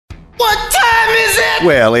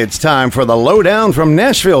Well, it's time for the lowdown from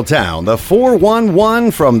Nashville town, the 411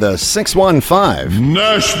 from the 615.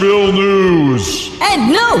 Nashville news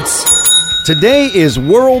and notes. Today is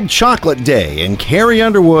World Chocolate Day, and Carrie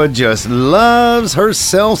Underwood just loves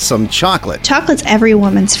herself some chocolate. Chocolate's every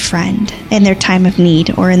woman's friend in their time of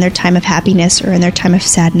need, or in their time of happiness, or in their time of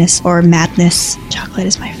sadness or madness. Chocolate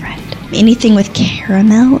is my friend. Anything with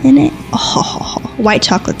caramel in it, white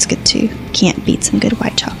chocolate's good too. Can't beat some good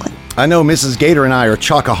white chocolate. I know Mrs. Gator and I are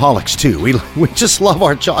chocoholics too. We just love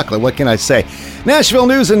our chocolate. What can I say? Nashville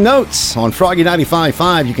news and notes on Froggy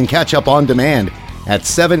 95.5. You can catch up on demand at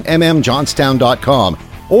 7mmjohnstown.com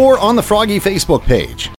or on the Froggy Facebook page.